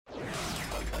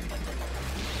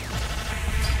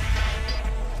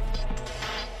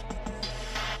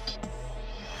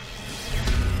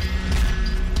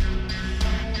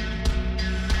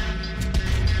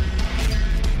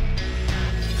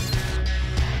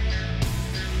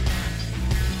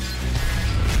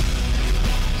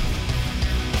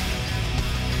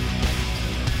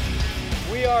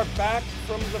are back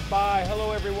from the bye.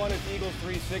 Hello, everyone. It's Eagles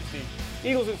 360.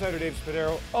 Eagles insider Dave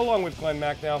Spadaro, along with Glenn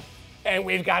Macnow. And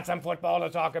we've got some football to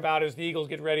talk about as the Eagles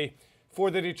get ready for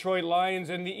the Detroit Lions.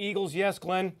 And the Eagles, yes,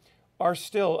 Glenn, are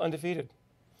still undefeated.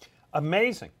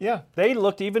 Amazing. Yeah. They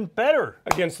looked even better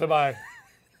Against the bye.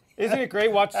 Isn't it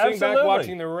great sitting back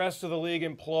watching the rest of the league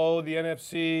implode? The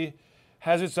NFC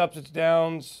has its ups, its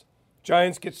downs.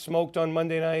 Giants get smoked on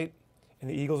Monday night, and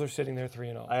the Eagles are sitting there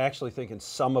 3-0. I actually think in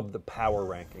some of the power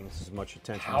rankings, as much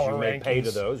attention as Power you may pay to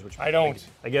rankings. those, which I don't.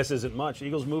 I guess isn't much,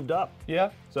 Eagles moved up. Yeah?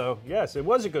 So, yes, it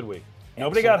was a good week.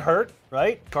 Nobody got hurt,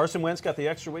 right? Carson Wentz got the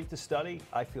extra week to study.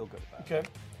 I feel good about it. Okay.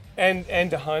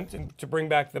 And to hunt and to bring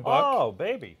back the buck. Oh,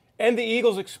 baby. And the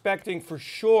Eagles expecting for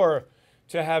sure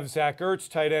to have Zach Ertz,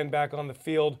 tight end, back on the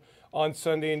field on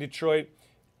Sunday in Detroit.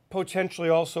 Potentially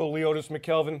also Leotis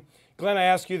McKelvin. Glenn, I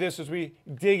ask you this as we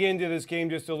dig into this game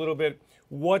just a little bit.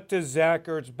 What does Zach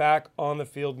Ertz back on the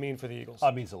field mean for the Eagles?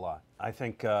 It means a lot. I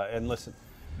think, and listen,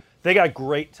 they got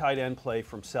great tight end play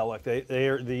from Selleck.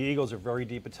 The Eagles are very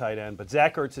deep at tight end, but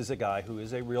Zach Ertz is a guy who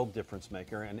is a real difference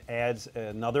maker and adds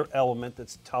another element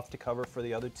that's tough to cover for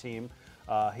the other team.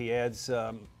 He adds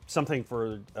something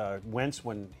for Wentz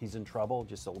when he's in trouble,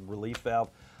 just a relief valve.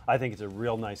 I think it's a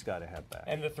real nice guy to have back.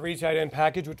 And the 3 tight end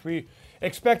package, which we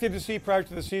expected to see prior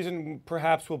to the season,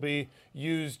 perhaps will be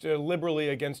used liberally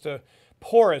against a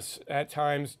porous, at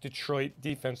times, Detroit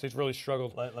defense. They've really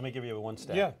struggled. Let me give you one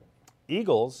stat. Yeah.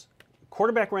 Eagles,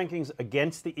 quarterback rankings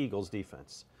against the Eagles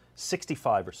defense,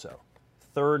 65 or so.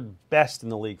 Third best in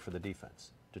the league for the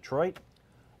defense. Detroit,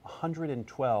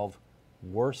 112,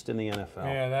 worst in the NFL.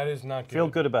 Yeah, that is not good. Feel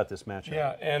good about this matchup.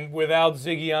 Yeah, and without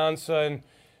Ziggy Ansah and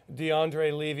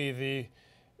DeAndre Levy,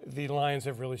 the Lions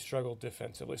have really struggled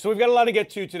defensively. So we've got a lot to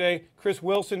get to today. Chris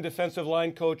Wilson, defensive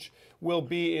line coach, will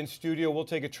be in studio. We'll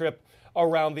take a trip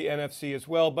around the NFC as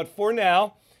well. But for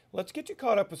now, let's get you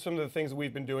caught up with some of the things that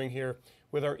we've been doing here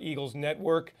with our Eagles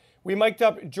network. We mic'd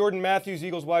up Jordan Matthews,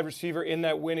 Eagles wide receiver, in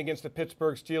that win against the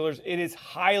Pittsburgh Steelers. It is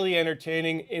highly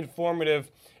entertaining,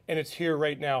 informative, and it's here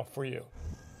right now for you.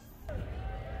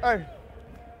 Hey,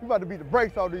 we about to beat the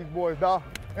brakes off these boys, dawg.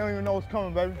 They don't even know what's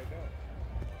coming, baby.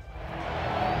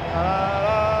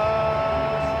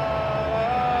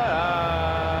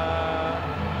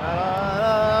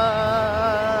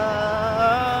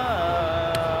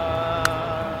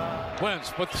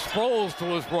 Wentz puts Sproles to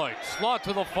his right, slot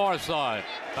to the far side.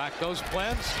 Back goes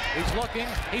Wentz. He's looking.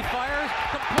 He fires.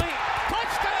 Complete.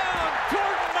 Touchdown,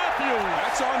 Jordan Matthews.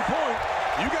 That's on point.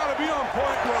 You got to be on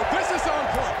point, bro. This is on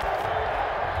point.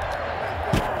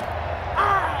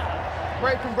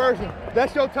 Great conversion.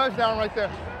 That's your touchdown right there.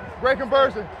 Great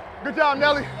conversion. Good job,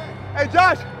 Nelly. Hey,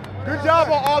 Josh, good job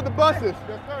on all the buses.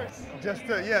 Just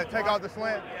to, take out the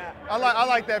slant. I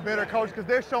like that better, coach, because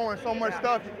they're showing so much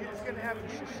stuff. You're just going to have to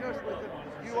shush with it.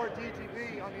 You or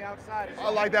DTB on the outside. I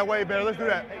like that way better. Let's do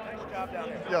that. Hey, nice job down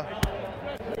there.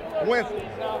 Yeah. Wentz,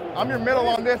 I'm your middle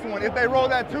on this one. If they roll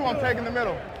that 2, I'm taking the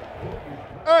middle.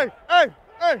 Hey, hey,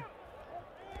 hey.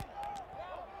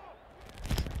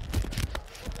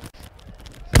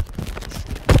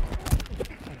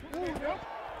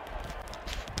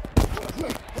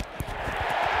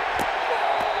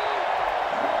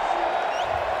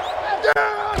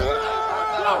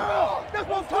 That's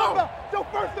what I'm talking about. Your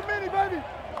first of many, baby.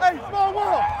 Hey, small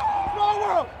world. Small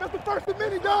world. That's the first of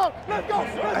many, dog. Let's go.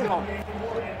 Let's go.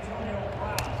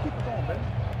 Keep it going, baby.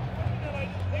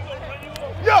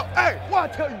 Yo, hey, why I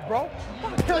tell you, bro?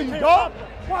 Why I tell you, dog?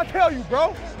 Why I tell you,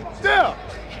 bro? Still.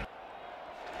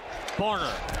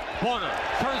 Barner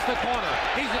turns the corner.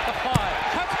 He's at the 5.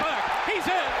 Cuts back. He's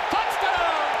in.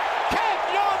 Touchdown.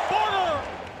 Kenyon Barner.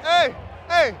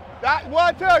 Hey, that's what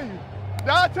I tell you.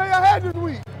 That I tell you I had this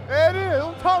week. There it is.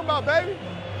 What I'm talking about, baby.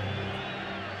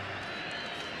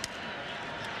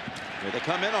 They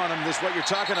come in on him. This is what you're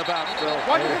talking about, Phil.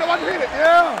 Watch it, hit it.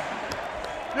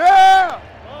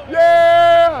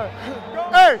 Yeah.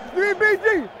 Hey, give me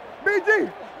BG.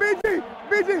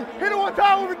 Hit it one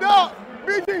time with me, dog.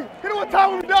 BG, hit it one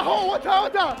time with me, dog. Hold one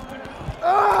time.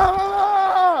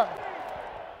 Ah!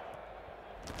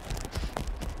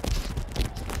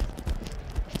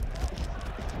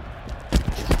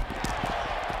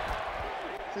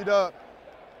 See, Doug,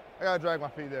 I gotta drag my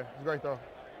feet there. It's a great throw.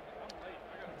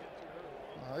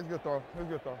 It's a good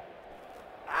throw.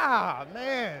 Ah,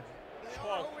 man.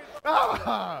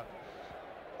 Ah.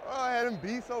 Oh, I had him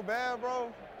beat so bad,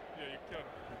 bro. Yeah, you killed him.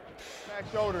 Back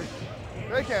shoulders.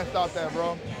 They can't stop that,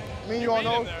 bro. Me and you on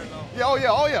those? Yeah,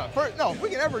 oh yeah. First, no, if we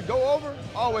can ever go over,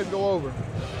 always go over.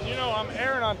 You know, I'm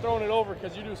erring on throwing it over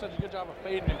because you do such a good job of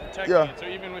fading and protecting it. So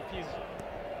even if he's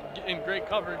in great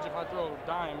coverage, if I throw a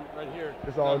dime right here,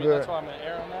 it's all good. That's why I'm going to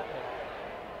err on that.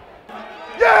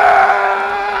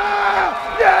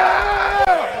 Yeah!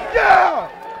 Yeah! Yeah!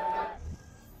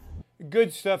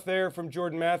 Good stuff there from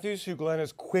Jordan Matthews, who Glenn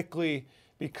has quickly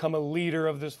become a leader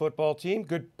of this football team.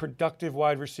 Good, productive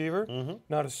wide receiver.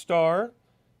 Not a star,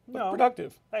 but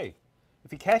productive. Hey,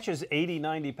 if he catches 80,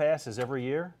 90 passes every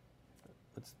year,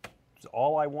 that's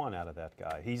all I want out of that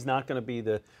guy. He's not going to be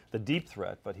the deep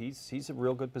threat, but he's a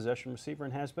real good possession receiver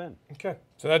and has been. Okay,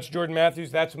 so that's Jordan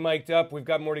Matthews. That's mic'd up. We've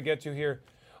got more to get to here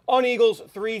on Eagles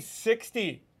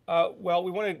 360. Well, we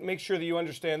want to make sure that you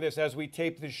understand this as we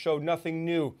tape this show. Nothing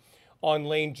new on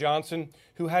Lane Johnson,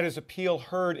 who had his appeal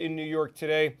heard in New York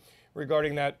today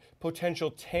regarding that potential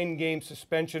 10-game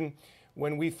suspension.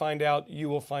 When we find out, you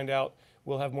will find out.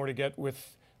 We'll have more to get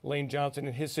with Lane Johnson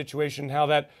and his situation, how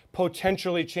that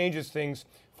potentially changes things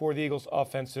for the Eagles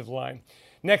offensive line.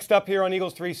 Next up here on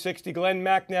Eagles 360, Glenn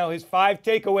Macnow, his 5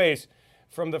 takeaways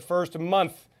from the first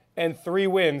month and 3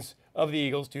 wins of the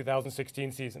Eagles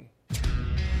 2016 season.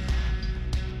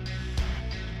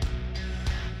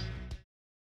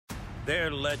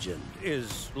 Their legend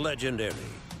is legendary.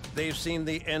 They've seen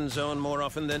the end zone more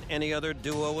often than any other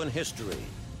duo in history.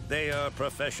 They are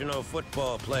professional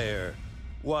football player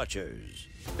watchers.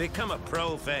 Become a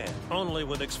pro fan only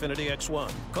with Xfinity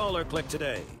X1. Call or click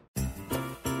today.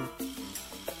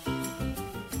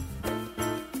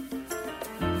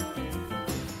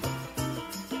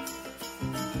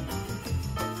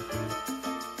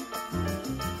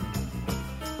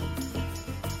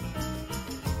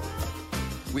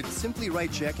 With Simply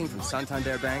Right checking from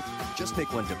Santander Bank, just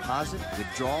make one deposit,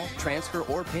 withdrawal, transfer,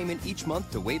 or payment each month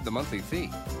to waive the monthly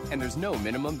fee. And there's no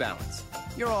minimum balance.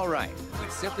 You're all right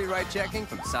with Simply Right checking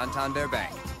from Santander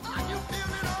Bank.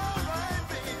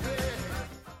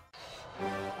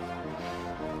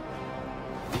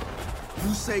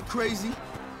 You say crazy,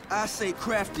 I say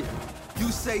crafted. You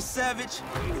say savage,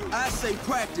 I say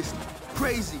practiced.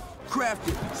 Crazy,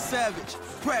 crafted, savage,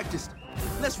 practiced.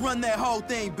 Let's run that whole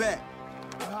thing back.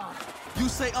 You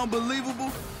say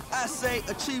unbelievable, I say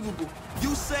achievable.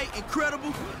 You say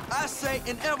incredible, I say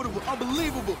inevitable.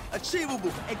 Unbelievable,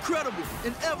 achievable, incredible,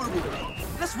 inevitable.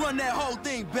 Let's run that whole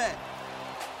thing back.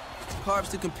 Carbs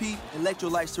to compete,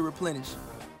 electrolytes to replenish.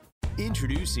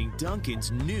 Introducing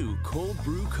Dunkin's new cold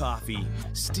brew coffee,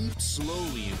 steeped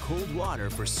slowly in cold water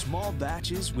for small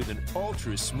batches with an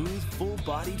ultra-smooth,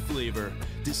 full-bodied flavor.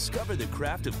 Discover the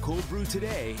craft of cold brew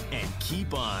today and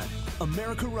keep on.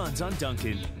 America runs on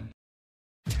Dunkin'.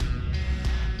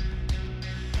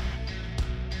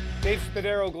 Dave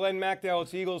Spadaro, Glenn Macnow,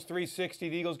 it's Eagles 360.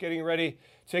 The Eagles getting ready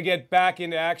to get back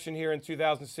into action here in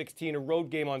 2016. A road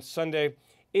game on Sunday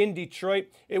in Detroit.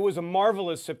 It was a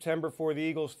marvelous September for the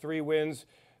Eagles. 3 wins,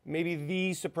 maybe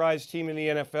the surprise team in the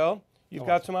NFL. You've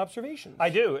got some observations. I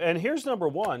do, and here's number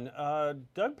one.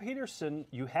 Doug Peterson,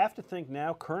 you have to think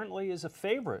now currently is a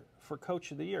favorite for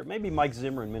Coach of the Year. Maybe Mike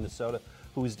Zimmer in Minnesota,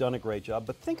 who has done a great job.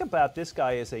 But think about this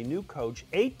guy as a new coach.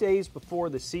 8 days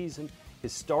before the season,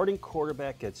 his starting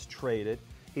quarterback gets traded.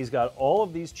 He's got all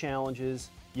of these challenges.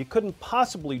 You couldn't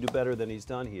possibly do better than he's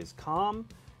done. He is calm.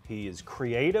 He is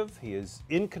creative. He is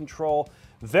in control.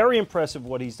 Very impressive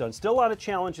what he's done. Still a lot of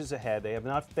challenges ahead. They have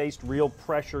not faced real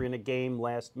pressure in a game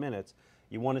last minute.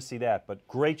 You want to see that, but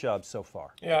great job so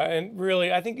far. Yeah, and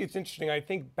really, I think it's interesting. I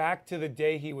think back to the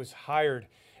day he was hired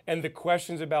and the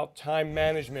questions about time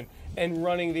management and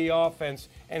running the offense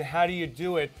and how do you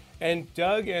do it. And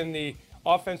Doug and the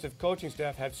offensive coaching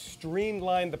staff have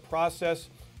streamlined the process.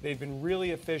 They've been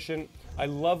really efficient. I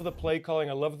love the play calling.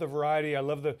 I love the variety. I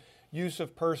love the use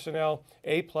of personnel.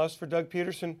 A+ for Doug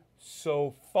Peterson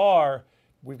so far.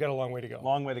 We've got a long way to go.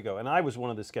 Long way to go. And I was one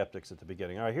of the skeptics at the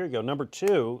beginning. All right, here you go. Number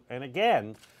 2, and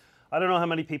again, I don't know how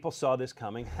many people saw this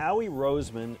coming. Howie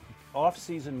Roseman,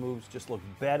 off-season moves just look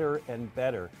better and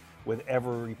better with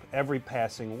every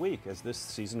passing week as this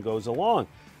season goes along.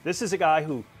 This is a guy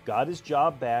who got his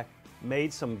job back,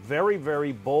 made some very,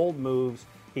 very bold moves.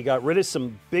 He got rid of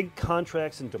some big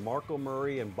contracts in DeMarco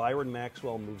Murray, and Byron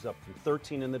Maxwell moves up from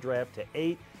 13 in the draft to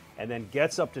 8, and then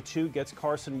gets up to 2, gets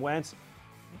Carson Wentz.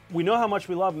 We know how much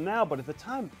we love him now, but at the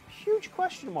time, huge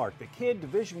question mark. The kid,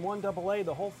 Division I AA,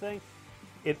 the whole thing.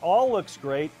 It all looks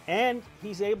great, and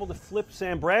he's able to flip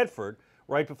Sam Bradford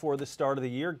right before the start of the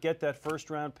year, get that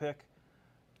first-round pick.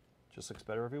 Just looks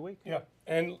better every week. Yeah,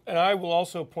 and I will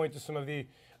also point to some of the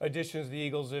additions the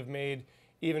Eagles have made.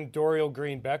 Even Dorial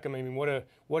Green-Beckham. I mean,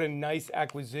 what a nice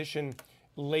acquisition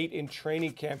late in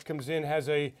training camp. Comes in, has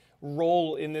a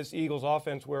role in this Eagles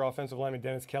offense where offensive lineman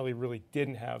Dennis Kelly really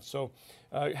didn't have. So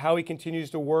how he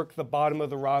continues to work the bottom of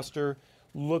the roster,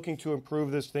 looking to improve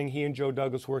this thing. He and Joe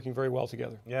Douglas working very well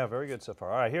together. Yeah, very good so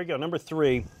far. All right, here we go. Number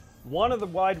 3. one of the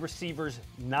wide receivers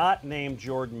not named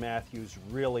Jordan Matthews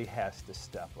really has to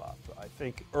step up. I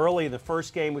think early in the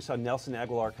first game we saw Nelson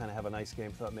Aguilar kind of have a nice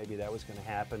game. Thought maybe that was going to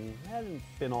happen. Hasn't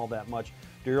been all that much.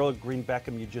 Daryl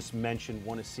Green-Beckham, you just mentioned,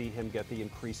 want to see him get the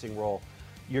increasing role.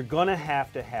 You're going to have,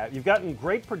 you've gotten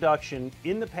great production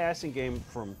in the passing game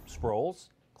from Sproles,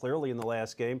 clearly in the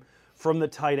last game, from the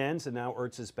tight ends, and now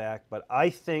Ertz is back. But I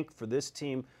think for this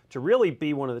team to really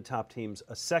be one of the top teams,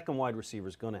 a second wide receiver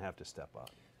is going to have to step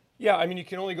up. Yeah, I mean, you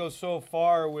can only go so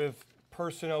far with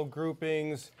personnel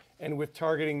groupings and with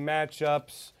targeting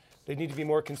matchups. They need to be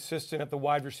more consistent at the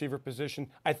wide receiver position.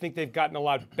 I think they've gotten a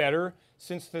lot better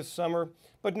since this summer,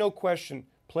 but no question,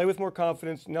 play with more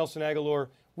confidence. Nelson Aguilar,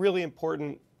 really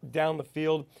important down the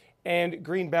field, and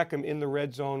Green-Beckham in the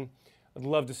red zone. I'd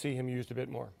love to see him used a bit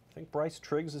more. Think Bryce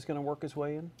Triggs is going to work his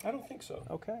way in? I don't think so.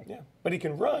 Okay. Yeah, but he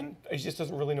can run. He just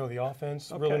doesn't really know the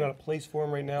offense. Okay. Really not a place for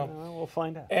him right now. We'll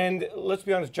find out. And let's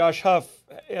be honest, Josh Huff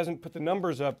hasn't put the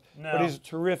numbers up, but he's a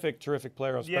terrific, terrific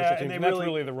player on special teams. And that's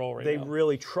really the role right now. They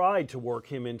really tried to work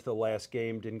him into the last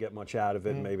game, didn't get much out of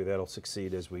it. Maybe that'll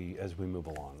succeed as we move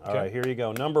along. All right, here you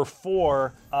go. Number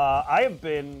 4. I have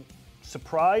been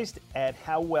surprised at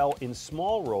how well in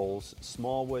small roles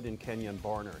Smallwood and Kenyon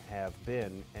Barner have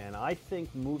been, and I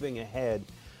think moving ahead,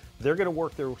 they're going to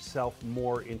work themselves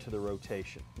more into the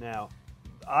rotation. Now,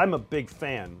 I'm a big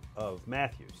fan of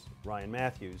Matthews, Ryan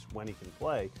Matthews, when he can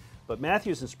play, but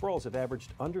Matthews and Sproles have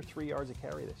averaged under 3 yards a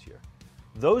carry this year.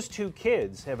 Those two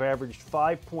kids have averaged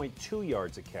 5.2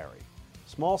 yards a carry.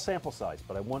 Small sample size,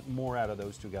 but I want more out of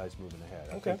those two guys moving ahead.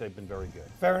 I think they've been very good.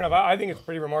 Fair enough. I think it's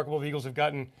pretty remarkable the Eagles have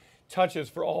gotten touches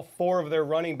for all 4 of their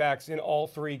running backs in all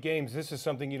 3 games. This is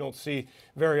something you don't see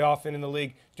very often in the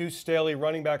league. Deuce Staley,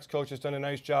 running backs coach, has done a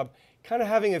nice job kind of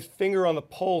having his finger on the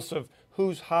pulse of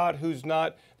who's hot, who's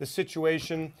not, the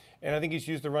situation, and I think he's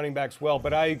used the running backs well.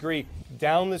 But I agree,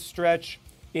 down the stretch,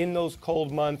 in those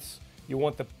cold months, you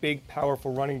want the big,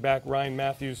 powerful running back, Ryan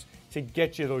Matthews, to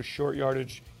get you those short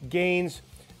yardage gains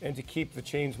and to keep the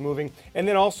chains moving. And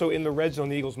then also in the red zone,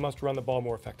 the Eagles must run the ball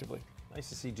more effectively. Nice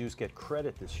to see Deuce get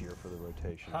credit this year for the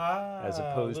rotation, as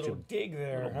opposed to dig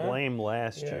there, blame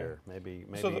last year, maybe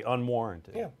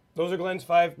unwarranted. Yeah, those are Glenn's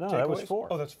 5 No, takeaways. that was 4.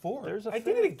 Oh, that's 4. There's a I fifth.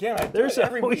 did it again. There's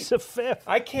always a 5th.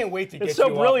 I can't wait to get It's so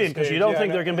you brilliant because you don't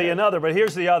think there can be another, but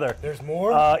here's the other. There's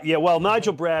more? Yeah, well,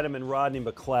 Nigel Bradham and Rodney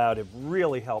McLeod have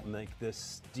really helped make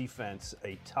this defense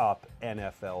a top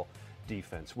NFL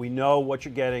defense. We know what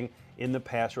you're getting in the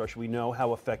pass rush. We know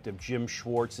how effective Jim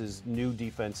Schwartz's new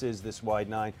defense is, this wide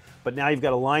 9. But now you've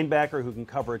got a linebacker who can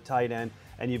cover a tight end,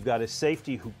 and you've got a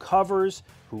safety who covers,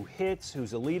 who hits,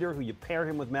 who's a leader, who you pair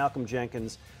him with Malcolm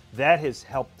Jenkins. That has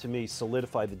helped, to me,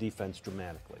 solidify the defense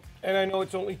dramatically. And I know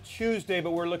it's only Tuesday, but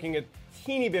we're looking a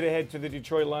teeny bit ahead to the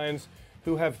Detroit Lions,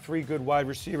 who have 3 good wide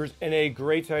receivers and a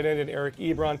great tight end in Eric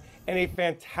Ebron and a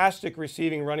fantastic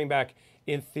receiving running back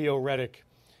in Theo Reddick.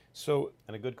 So,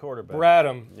 and a good quarterback.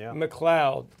 Bradham,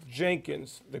 McLeod,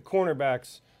 Jenkins, the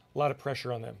cornerbacks, a lot of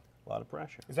pressure on them. A lot of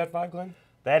pressure. Is that 5, Glenn?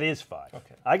 That is 5.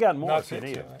 Okay. I got more Not if you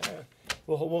need it.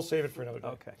 We'll save it for another day.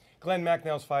 Okay. Glenn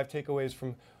Macnow's 5 takeaways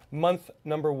from month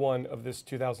number 1 of this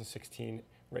 2016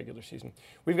 regular season.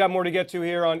 We've got more to get to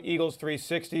here on Eagles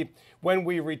 360. When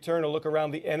we return, a look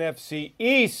around the NFC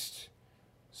East.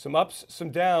 Some ups,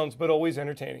 some downs, but always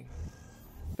entertaining.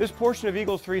 This portion of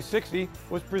Eagles 360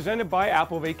 was presented by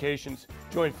Apple Vacations.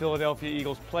 Join Philadelphia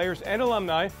Eagles players and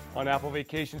alumni on Apple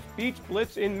Vacations Beach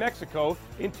Blitz in Mexico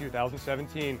in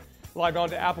 2017. Log on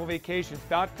to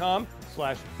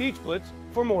applevacations.com/beachblitz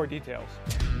for more details.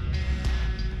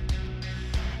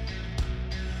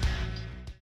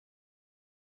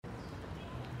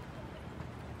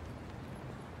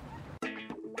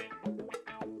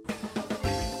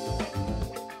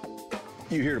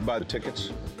 You here to buy the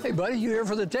tickets? Hey, buddy, you here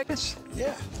for the tickets?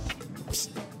 Yeah.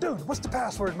 Dude, what's the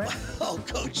password, man? Oh,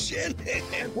 Coach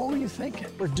Shanahan. What were you thinking?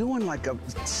 We're doing like a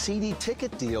CD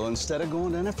ticket deal instead of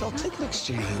going to NFL Ticket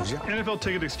Exchange. NFL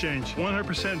Ticket Exchange.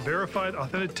 100% verified,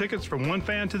 authentic tickets from one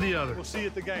fan to the other. We'll see you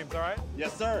at the games, all right?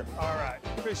 Yes, sir. All right.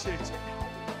 Appreciate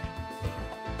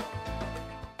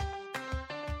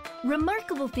you.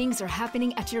 Remarkable things are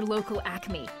happening at your local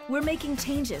Acme. We're making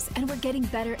changes and we're getting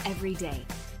better every day.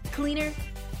 Cleaner,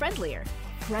 friendlier,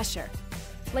 fresher.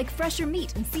 Like fresher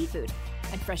meat and seafood,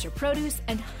 and fresher produce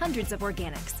and hundreds of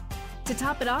organics. To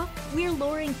top it off, we're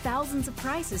lowering thousands of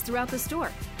prices throughout the store.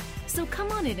 So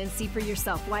come on in and see for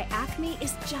yourself why Acme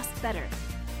is just better.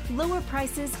 Lower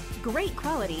prices, great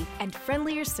quality, and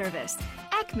friendlier service.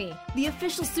 Acme, the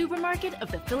official supermarket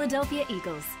of the Philadelphia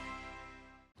Eagles.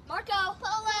 Marco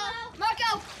Polo!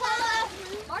 Marco Polo!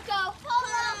 Marco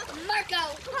Polo! Marco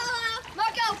Polo!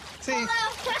 Marco See? Polo!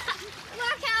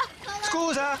 Marco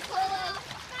pizza?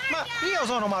 Ma io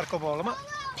sono Marco Polo, ma...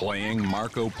 Playing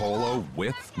Marco Polo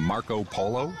with Marco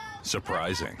Polo?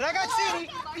 Surprising. Ragazzini,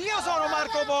 io sono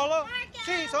Marco Polo.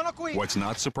 Sì, sono qui. What's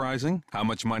not surprising? How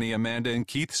much money Amanda and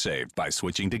Keith saved by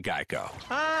switching to Geico.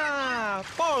 Ah,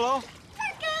 Polo?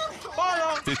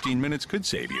 Polo? 15 minutes could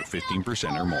save you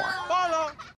 15% or more.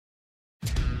 Polo?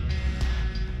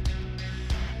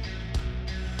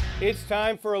 It's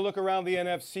time for a look around the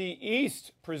NFC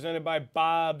East, presented by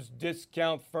Bob's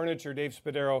Discount Furniture. Dave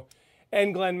Spadaro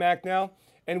and Glenn Macnow.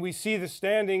 And we see the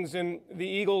standings, and the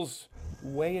Eagles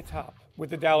way atop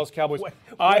with the Dallas Cowboys.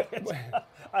 A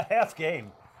half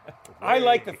game. I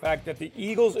like the fact that the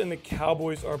Eagles and the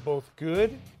Cowboys are both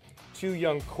good. Two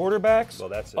young quarterbacks. Well,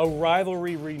 that's it. A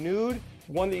rivalry renewed.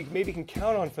 One that you maybe can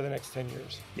count on for the next 10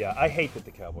 years. Yeah, I hate that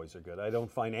the Cowboys are good. I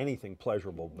don't find anything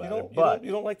pleasurable about it.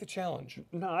 You don't like the challenge.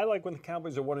 No, I like when the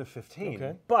Cowboys are 1-15.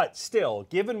 Okay. But still,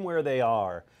 given where they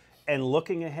are and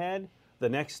looking ahead, the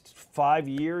next 5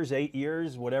 years, 8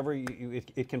 years, whatever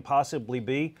it can possibly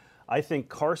be, I think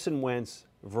Carson Wentz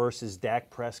versus Dak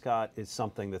Prescott is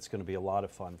something that's going to be a lot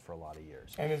of fun for a lot of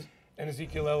years. And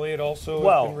Ezekiel Elliott also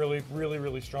has been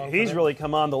really strong. He's really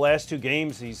come on the last 2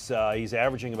 games. He's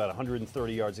averaging about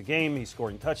 130 yards a game. He's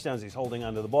scoring touchdowns. He's holding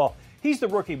onto the ball. He's the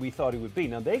rookie we thought he would be.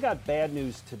 Now, they got bad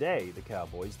news today, the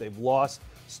Cowboys. They've lost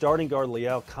starting guard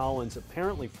La'el Collins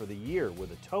apparently for the year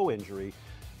with a toe injury.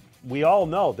 We all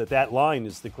know that line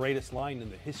is the greatest line in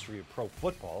the history of pro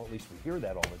football. At least we hear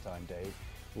that all the time, Dave.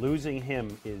 Losing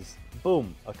him is,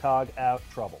 boom, a cog out,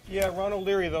 trouble. Yeah, Ron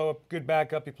O'Leary, though, a good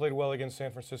backup. He played well against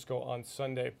San Francisco on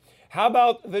Sunday. How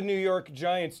about the New York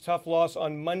Giants' tough loss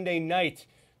on Monday night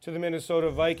to the Minnesota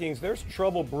Vikings? There's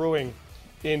trouble brewing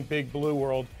in Big Blue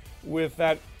World with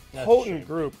that potent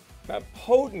group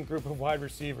of wide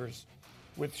receivers,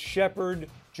 with Shepard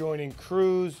joining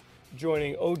Cruz,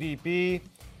 joining ODB,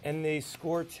 and they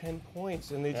score 10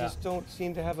 points, and they just don't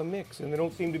seem to have a mix, and they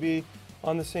don't seem to be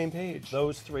on the same page.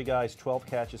 Those 3 guys, 12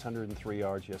 catches, 103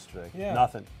 yards yesterday. Yeah.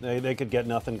 Nothing. They could get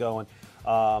nothing going.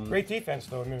 Great defense,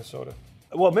 though, in Minnesota.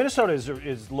 Well, Minnesota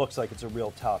looks like it's a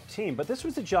real top team, but this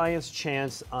was the Giants'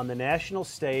 chance on the national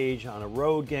stage, on a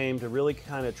road game, to really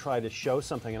kind of try to show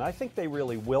something, and I think they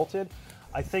really wilted.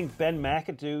 I think Ben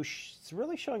McAdoo is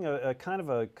really showing a kind of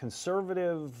a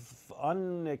conservative,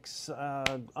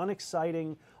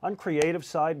 unexciting, uncreative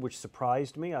side, which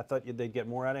surprised me. I thought they'd get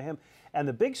more out of him. And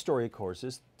the big story, of course,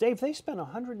 is, Dave, they spent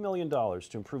 $100 million to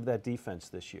improve that defense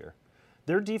this year.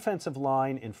 Their defensive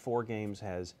line in 4 games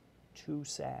has 2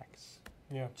 sacks.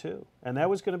 Yeah. 2. And that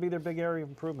was going to be their big area of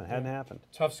improvement. Hadn't happened.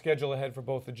 Tough schedule ahead for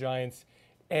both the Giants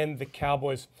and the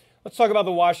Cowboys. Let's talk about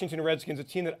the Washington Redskins, a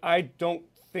team that I don't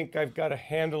think I've got a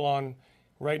handle on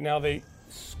right now. They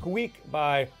squeak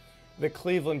by the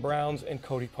Cleveland Browns and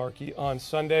Cody Parkey on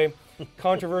Sunday.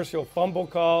 Controversial fumble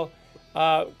call.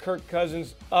 Kirk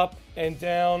Cousins up and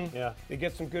down. Yeah. They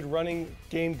get some good running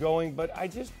game going, but I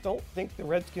just don't think the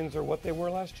Redskins are what they were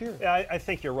last year. Yeah, I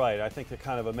think you're right. I think they're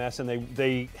kind of a mess, and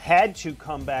they had to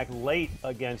come back late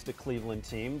against a Cleveland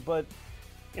team, but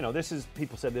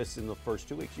people said this in the first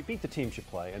 2 weeks. You beat the teams you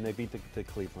play, and they beat the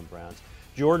Cleveland Browns.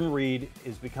 Jordan Reed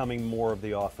is becoming more of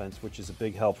the offense, which is a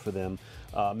big help for them.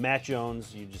 Matt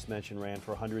Jones, you just mentioned, ran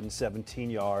for 117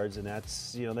 yards, and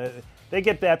that's, they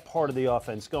get that part of the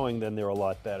offense going, then they're a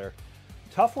lot better.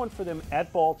 Tough one for them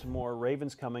at Baltimore.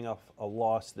 Ravens coming off a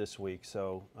loss this week,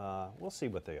 so we'll see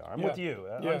what they are. I'm with you.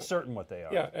 Uncertain what they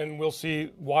are. Yeah, and we'll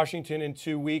see Washington in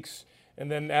 2 weeks,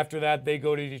 and then after that they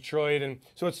go to Detroit, and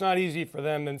so it's not easy for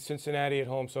them. Then Cincinnati at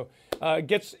home. So it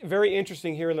gets very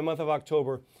interesting here in the month of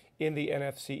October in the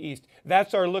NFC East.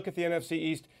 That's our look at the NFC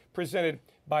East, presented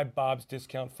by Bob's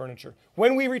Discount Furniture.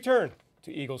 When we return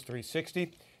to Eagles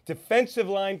 360, defensive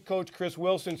line coach Chris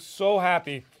Wilson, so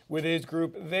happy with his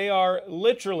group. They are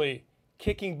literally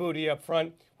kicking booty up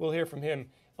front. We'll hear from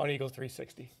him on Eagles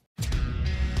 360.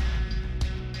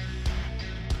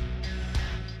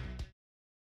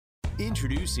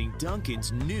 Introducing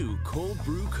Dunkin's new cold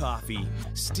brew coffee,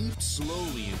 steeped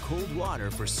slowly in cold water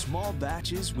for small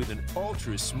batches with an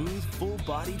ultra-smooth,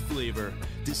 full-bodied flavor.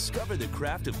 Discover the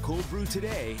craft of cold brew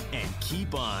today and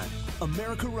keep on.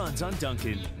 America runs on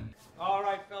Dunkin'. All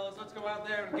right, fellas, let's go out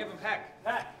there and give him heck.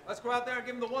 Let's go out there and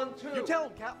give him the 1-2. You tell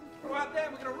him, Captain. Go out there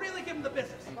and we're going to really give him the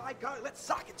business. By God, let's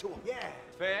sock it to him. Yeah.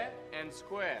 Fair and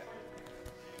square.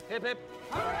 Hip, hip.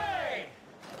 Hooray!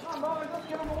 Come on, boys, let's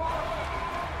give him a water.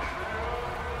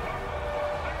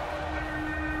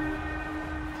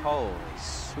 Holy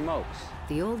smokes.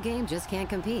 The old game just can't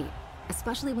compete,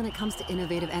 especially when it comes to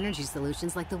innovative energy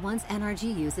solutions like the ones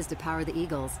NRG uses to power the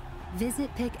Eagles.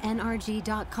 Visit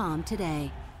picknrg.com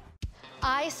today.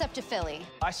 I SEP to Philly.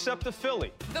 I SEP to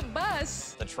Philly. The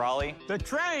bus. The trolley. The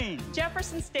train.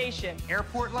 Jefferson Station.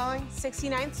 Airport line.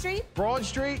 69th Street. Broad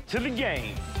Street. To the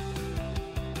game.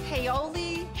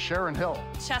 Paoli. Sharon Hill.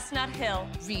 Chestnut Hill.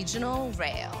 Regional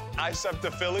Rail. I SEP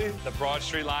to Philly. The Broad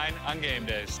Street line on game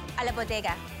days. A la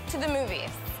bodega. To the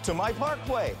movies. To my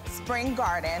Parkway. Spring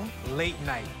Garden. Late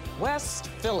night. West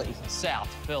Philly.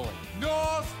 South Philly.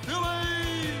 North Philly!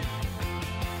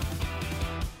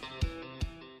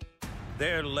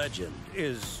 Their legend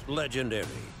is legendary.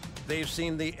 They've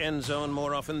seen the end zone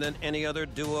more often than any other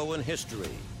duo in history.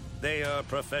 They are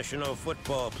professional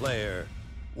football player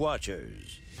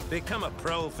watchers. Become a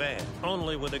pro fan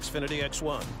only with Xfinity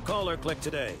X1. Call or click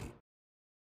today.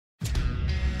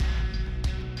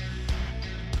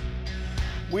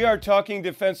 We are talking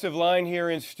defensive line here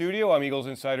in studio. I'm Eagles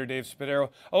insider Dave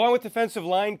Spadaro, along with defensive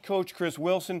line coach Chris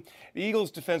Wilson. The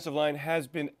Eagles defensive line has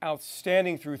been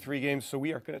outstanding through 3 games, so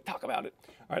we are going to talk about it.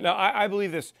 All right, now I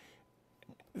believe this,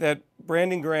 that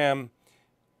Brandon Graham,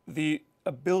 the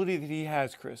ability that he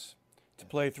has, Chris, to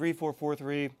play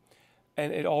 3-4-4-3,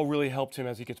 and it all really helped him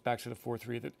as he gets back to the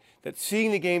 4-3, that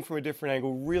seeing the game from a different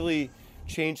angle really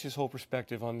changed his whole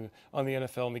perspective on the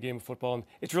NFL and the game of football, and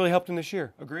it's really helped him this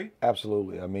year. Agree?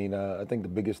 Absolutely. I mean, I think the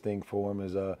biggest thing for him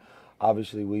is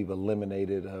obviously we've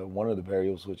eliminated one of the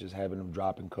variables, which is having him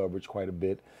drop in coverage quite a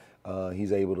bit.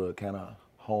 He's able to kind of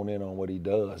hone in on what he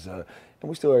does, and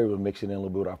we still are able to mix it in a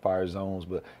little bit with our fire zones,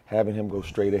 but having him go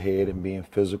straight ahead and being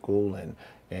physical and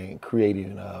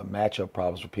creating matchup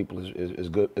problems for people is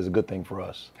a good thing for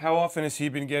us. How often has he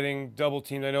been getting double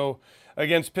teamed? I know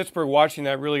against Pittsburgh, watching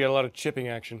that, really got a lot of chipping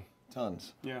action.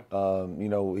 Tons. Yeah. You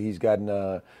know, he's gotten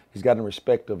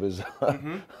respect of his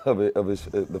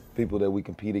the people that we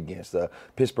compete against.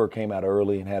 Pittsburgh came out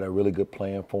early and had a really good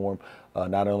plan for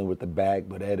him, not only with the back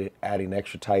but adding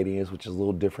extra tight ends, which is a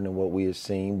little different than what we had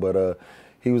seen. But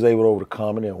he was able to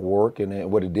overcome it and work, and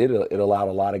what it did, it allowed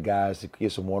a lot of guys to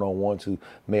get some one-on-ones who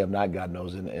may have not gotten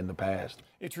those in the past.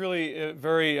 It's really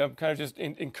very kind of just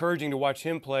encouraging to watch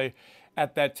him play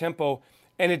at that tempo.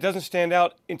 And it doesn't stand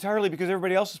out entirely because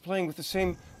everybody else is playing with the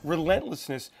same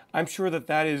relentlessness. I'm sure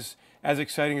that is as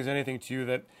exciting as anything to you,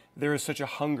 that there is such a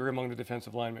hunger among the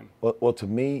defensive linemen. Well, to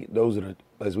me, those are,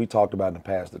 as we talked about in the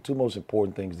past, the 2 most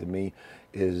important things to me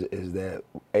is that,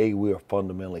 A, we are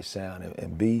fundamentally sound,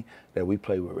 and B, that we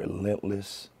play with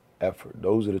relentless effort.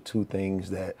 Those are the 2 things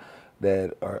that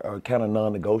are kind of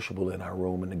non-negotiable in our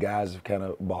room, and the guys have kind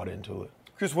of bought into it.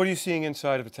 Chris, what are you seeing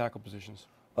inside of the tackle positions?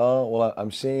 Well,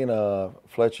 I'm seeing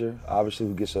Fletcher, obviously,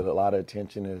 who gets a lot of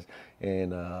attention,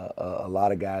 and a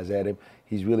lot of guys at him.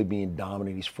 He's really being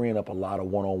dominant. He's freeing up a lot of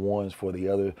one-on-ones for the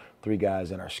other 3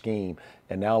 guys in our scheme.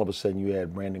 And now all of a sudden you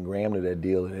add Brandon Graham to that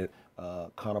deal, and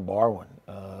Connor Barwin.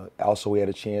 Also, we had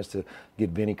a chance to get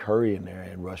Vinny Curry in there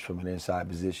and rush from an inside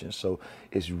position. So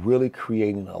it's really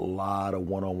creating a lot of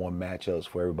one-on-one matchups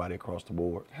for everybody across the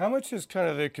board. How much is kind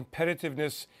of the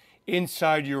competitiveness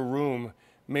inside your room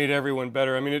made everyone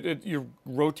better? I mean, you're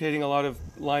rotating a lot of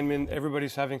linemen.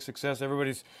 Everybody's having success.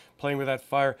 Everybody's playing with that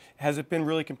fire. Has it been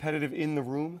really competitive in the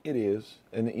room? It is.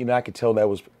 And, you know, I could tell that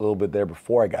was a little bit there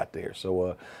before I got there.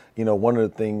 So, you know, one of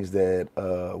the things that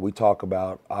we talk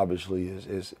about, obviously,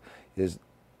 is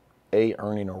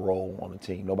earning a role on the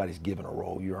team. Nobody's given a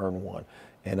role. You earn one.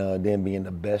 And then being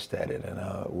the best at it.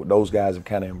 And those guys have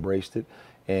kind of embraced it.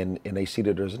 And they see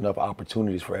that there's enough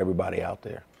opportunities for everybody out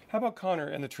there. How about Connor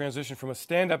and the transition from a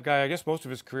stand-up guy, I guess most of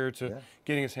his career, to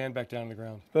getting his hand back down on the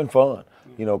ground? It's been fun.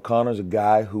 You know, Connor's a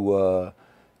guy who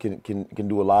can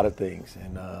do a lot of things,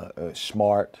 and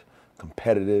smart,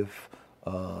 competitive,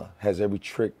 has every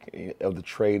trick of the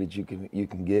trade that you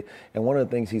can get. And one of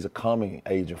the things, he's a calming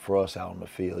agent for us out on the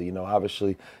field. You know,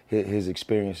 obviously his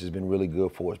experience has been really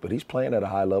good for us, but he's playing at a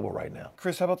high level right now.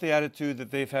 Chris, how about the attitude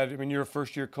that they've had? I mean, you're a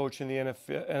first-year coach in the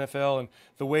NFL, and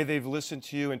the way they've listened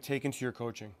to you and taken to your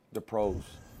coaching. The pros.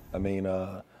 I mean,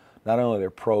 not only they're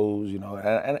pros, you know,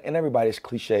 and everybody's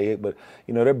cliche, but,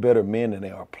 you know, they're better men than they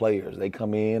are players. They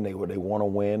come in, they want to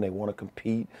win, they want to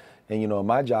compete. And, you know,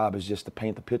 my job is just to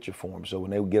paint the picture for them. So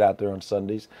when they get out there on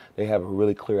Sundays, they have a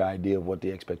really clear idea of what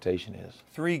the expectation is.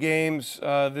 3 games,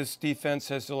 this defense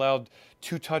has allowed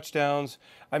 2 touchdowns.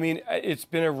 I mean, it's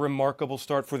been a remarkable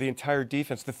start for the entire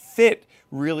defense. The fit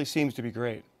really seems to be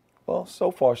great. Well,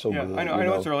 so far so good. I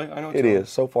know it's early. I know it's it early. is.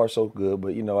 So far so good.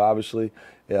 But, you know, obviously,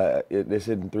 it's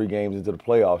hitting 3 games into the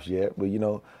playoffs yet. But, you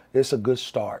know, it's a good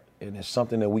start, and it's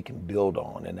something that we can build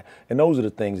on. And those are the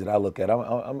things that I look at.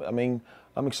 I mean,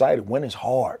 I'm excited. Winning's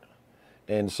hard.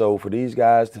 And so for these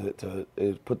guys to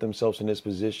put themselves in this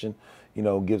position, you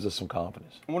know, gives us some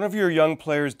confidence. One of your young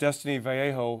players, Destiny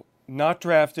Vallejo, not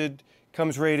drafted,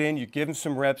 comes right in, you give him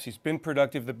some reps, he's been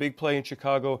productive, the big play in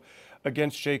Chicago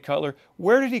against Jay Cutler.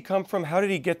 Where did he come from? How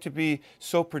did he get to be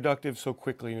so productive so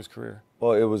quickly in his career?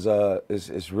 Well, it was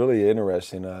it's really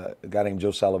interesting. A guy named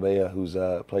Joe Salavea, who's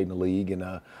played in the league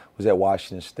and was at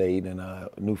Washington State, and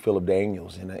knew Philip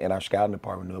Daniels, and our scouting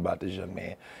department knew about this young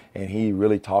man. And he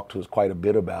really talked to us quite a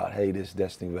bit about, hey, this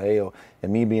Destiny Vale.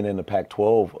 And me being in the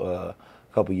Pac-12 a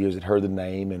couple of years, had heard the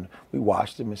name, and we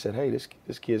watched him and said, hey,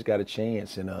 this kid's got a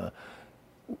chance. And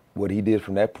what he did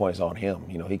from that point is on him.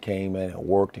 You know, he came in and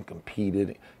worked and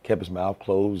competed, kept his mouth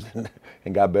closed,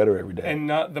 and got better every day. And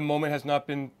the moment has not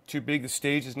been too big. The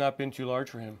stage has not been too large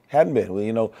for him. Hadn't been. Well,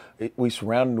 you know, we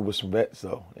surrounded him with some vets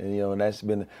though, and you know,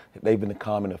 and they've been the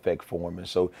common effect for him. And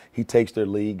so he takes their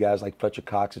lead. Guys like Fletcher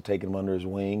Cox have taken him under his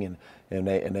wing, and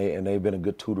they've been a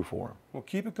good tutor for him. Well,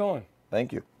 keep it going.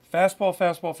 Thank you. Fastball,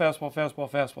 fastball, fastball,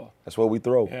 fastball, fastball. That's what we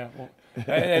throw. Yeah, well,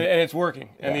 and it's working.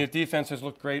 And the defense has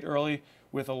looked great early,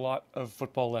 with a lot of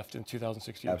football left in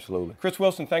 2016. Absolutely. Chris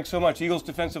Wilson, thanks so much. Eagles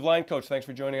defensive line coach, thanks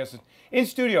for joining us in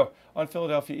studio on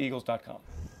PhiladelphiaEagles.com.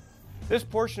 This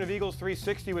portion of Eagles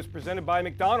 360 was presented by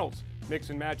McDonald's. Mix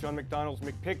and match on McDonald's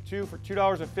McPick 2 for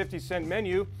 $2.50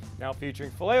 menu, now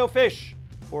featuring Filet-O-Fish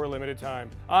for a limited time.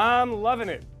 I'm loving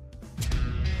it.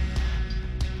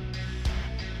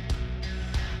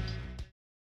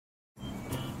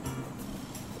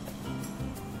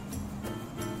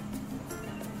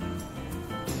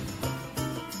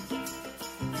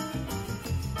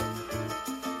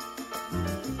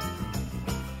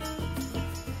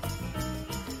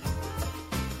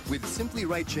 With Simply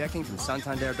Right Checking from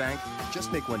Santander Bank,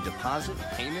 just make one deposit,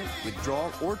 payment, withdrawal,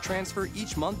 or transfer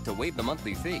each month to waive the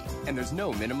monthly fee. And there's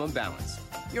no minimum balance.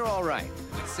 You're all right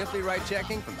with Simply Right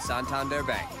Checking from Santander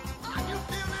Bank.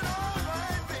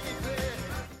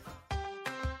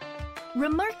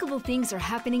 Remarkable things are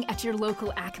happening at your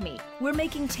local Acme. We're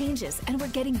making changes and we're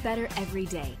getting better every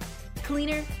day.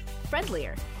 Cleaner,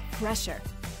 friendlier, fresher.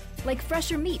 Like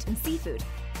fresher meat and seafood,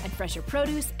 and fresher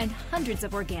produce and hundreds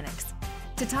of organics.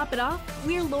 To top it off,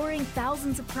 we're lowering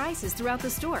thousands of prices throughout the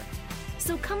store.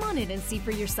 So come on in and see for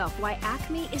yourself why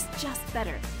Acme is just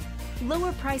better.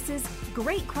 Lower prices,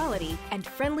 great quality, and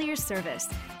friendlier service.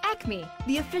 Acme,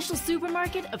 the official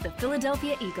supermarket of the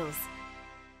Philadelphia Eagles.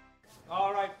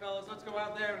 All right, fellas, let's go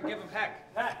out there and give him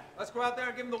heck. Let's go out there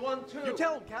and give him the 1-2. You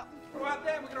tell him, Captain. Go out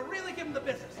there and we're going to really give him the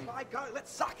business. By God,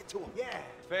 let's sock it to him. Yeah.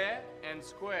 Fair and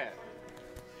square.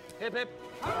 Hip, hip.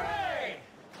 Hooray!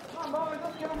 Come on, boys,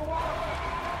 let's give him a walk.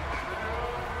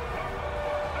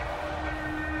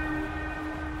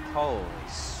 Holy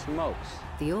smokes.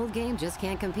 The old game just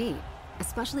can't compete,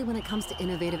 especially when it comes to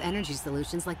innovative energy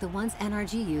solutions like the ones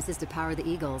NRG uses to power the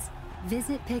Eagles.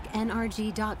 Visit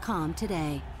picknrg.com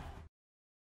today.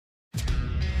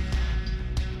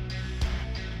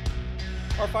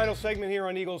 Our final segment here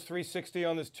on Eagles 360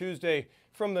 on this Tuesday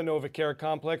from the NovaCare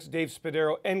Complex. Dave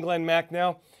Spadaro and Glenn Mack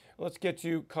now. Let's get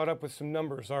you caught up with some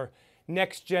numbers. Our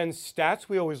next-gen stats,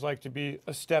 we always like to be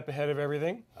a step ahead of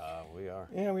everything. We are.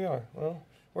 Yeah, we are. Well,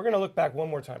 we're going to look back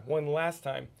one last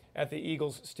time at the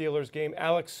Eagles-Steelers game.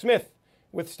 Alex Smith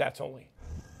with Stats Only.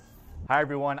 Hi,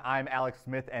 everyone. I'm Alex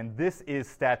Smith, and this is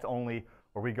Stats Only,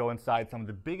 where we go inside some of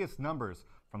the biggest numbers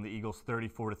from the Eagles'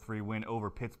 34-3 win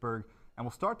over Pittsburgh. And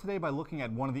we'll start today by looking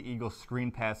at one of the Eagles' screen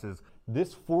passes.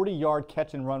 This 40-yard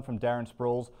catch and run from Darren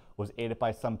Sproles was aided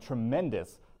by some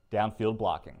tremendous downfield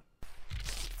blocking.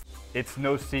 It's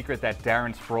no secret that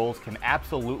Darren Sproles can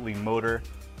absolutely motor,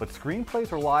 but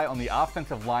screenplays rely on the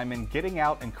offensive linemen getting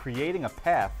out and creating a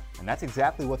path, and that's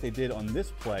exactly what they did on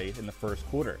this play in the first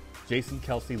quarter. Jason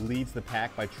Kelce leads the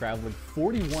pack by traveling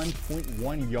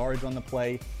 41.1 yards on the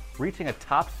play, reaching a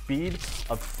top speed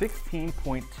of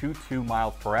 16.22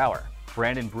 miles per hour.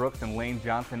 Brandon Brooks and Lane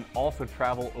Johnson also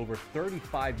travel over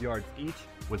 35 yards each,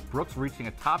 with Brooks reaching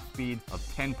a top speed of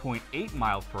 10.8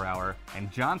 miles per hour and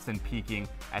Johnson peaking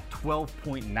at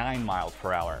 12.9 miles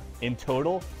per hour. In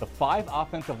total, the 5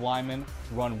 offensive linemen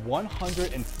run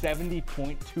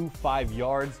 170.25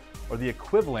 yards, or the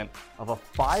equivalent of a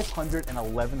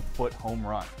 511-foot home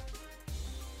run.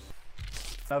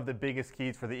 One of the biggest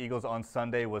keys for the Eagles on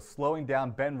Sunday was slowing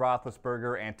down Ben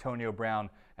Roethlisberger, Antonio Brown,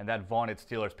 and that vaunted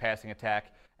Steelers passing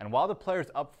attack. And while the players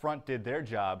up front did their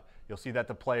job, you'll see that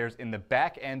the players in the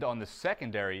back end on the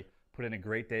secondary put in a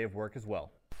great day of work as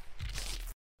well.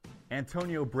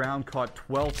 Antonio Brown caught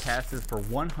 12 passes for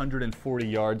 140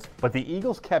 yards, but the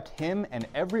Eagles kept him and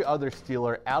every other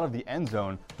Steeler out of the end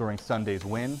zone during Sunday's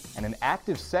win, and an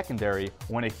active secondary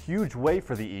went a huge way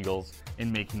for the Eagles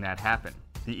in making that happen.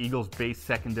 The Eagles' base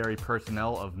secondary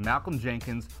personnel of Malcolm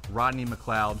Jenkins, Rodney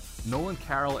McLeod, Nolan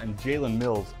Carroll, and Jalen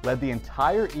Mills led the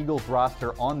entire Eagles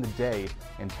roster on the day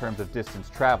in terms of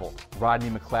distance traveled. Rodney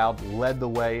McLeod led the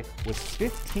way with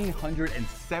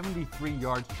 1,573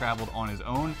 yards traveled on his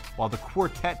own, while the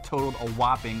quartet totaled a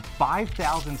whopping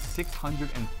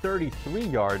 5,633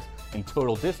 yards in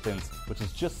total distance, which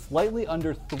is just slightly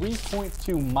under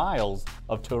 3.2 miles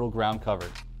of total ground covered.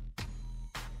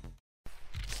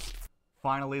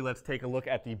 Finally, let's take a look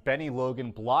at the Benny Logan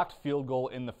blocked field goal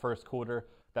in the first quarter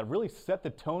that really set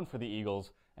the tone for the Eagles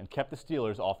and kept the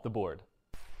Steelers off the board.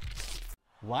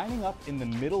 Lining up in the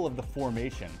middle of the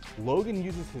formation, Logan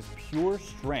uses his pure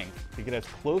strength to get as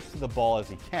close to the ball as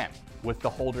he can. With the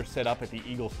holder set up at the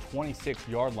Eagles'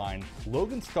 26-yard line,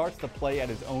 Logan starts the play at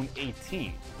his own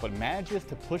 18, but manages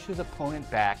to push his opponent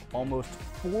back almost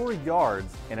 4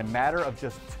 yards in a matter of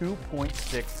just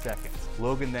 2.6 seconds.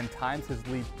 Logan then times his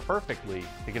lead perfectly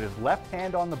to get his left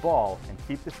hand on the ball and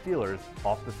keep the Steelers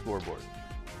off the scoreboard.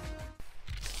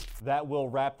 That will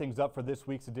wrap things up for this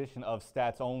week's edition of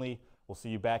Stats Only. We'll see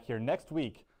you back here next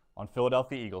week on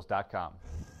PhiladelphiaEagles.com.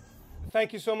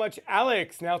 Thank you so much,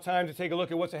 Alex. Now time to take a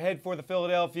look at what's ahead for the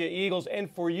Philadelphia Eagles. And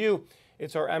for you,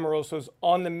 it's our Amoroso's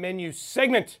On the Menu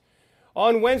segment.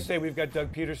 On Wednesday, we've got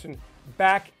Doug Peterson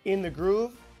back in the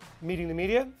groove, meeting the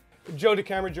media. Joe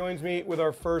DeCamara joins me with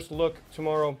our first look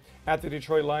tomorrow at the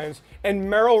Detroit Lions. And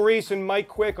Merrill Reese and Mike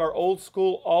Quick, our old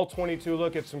school all-22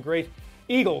 look at some great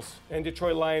Eagles and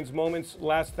Detroit Lions moments,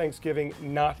 last Thanksgiving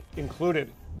not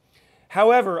included.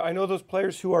 However, I know those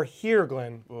players who are here,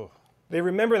 Glenn, they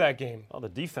remember that game. Oh, the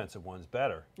defensive one's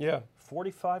better. Yeah.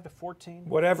 45-14?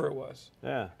 Whatever it was.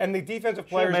 Yeah. And the defensive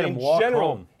players made in him walk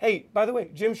general. home. Hey, by the way,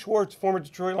 Jim Schwartz, former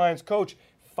Detroit Lions coach,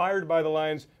 fired by the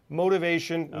Lions.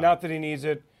 Motivation, not that he needs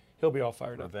it. He'll be all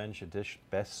fired up. Revenge edition,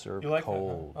 best served You like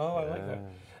cold. that, huh? Oh, I like that.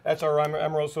 That's our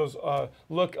Amoroso's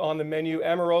look on the menu.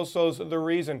 Amoroso's the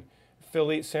reason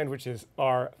Philly sandwiches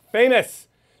are famous.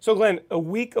 So, Glenn, a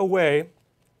week away,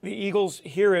 the Eagles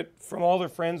hear it from all their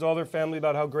friends, all their family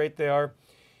about how great they are.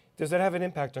 Does that have an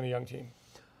impact on a young team?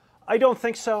 I don't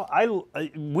think so.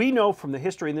 We know from the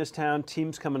history in this town,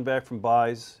 teams coming back from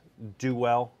byes do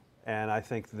well. And I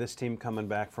think this team coming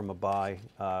back from a bye,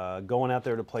 going out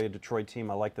there to play a Detroit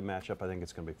team, I like the matchup. I think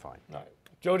it's going to be fine. All right.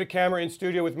 Joe DeCamara in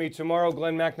studio with me tomorrow.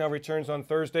 Glenn Macnow returns on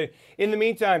Thursday. In the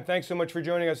meantime, thanks so much for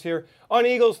joining us here on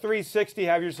Eagles 360.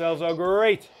 Have yourselves a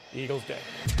great Eagles day.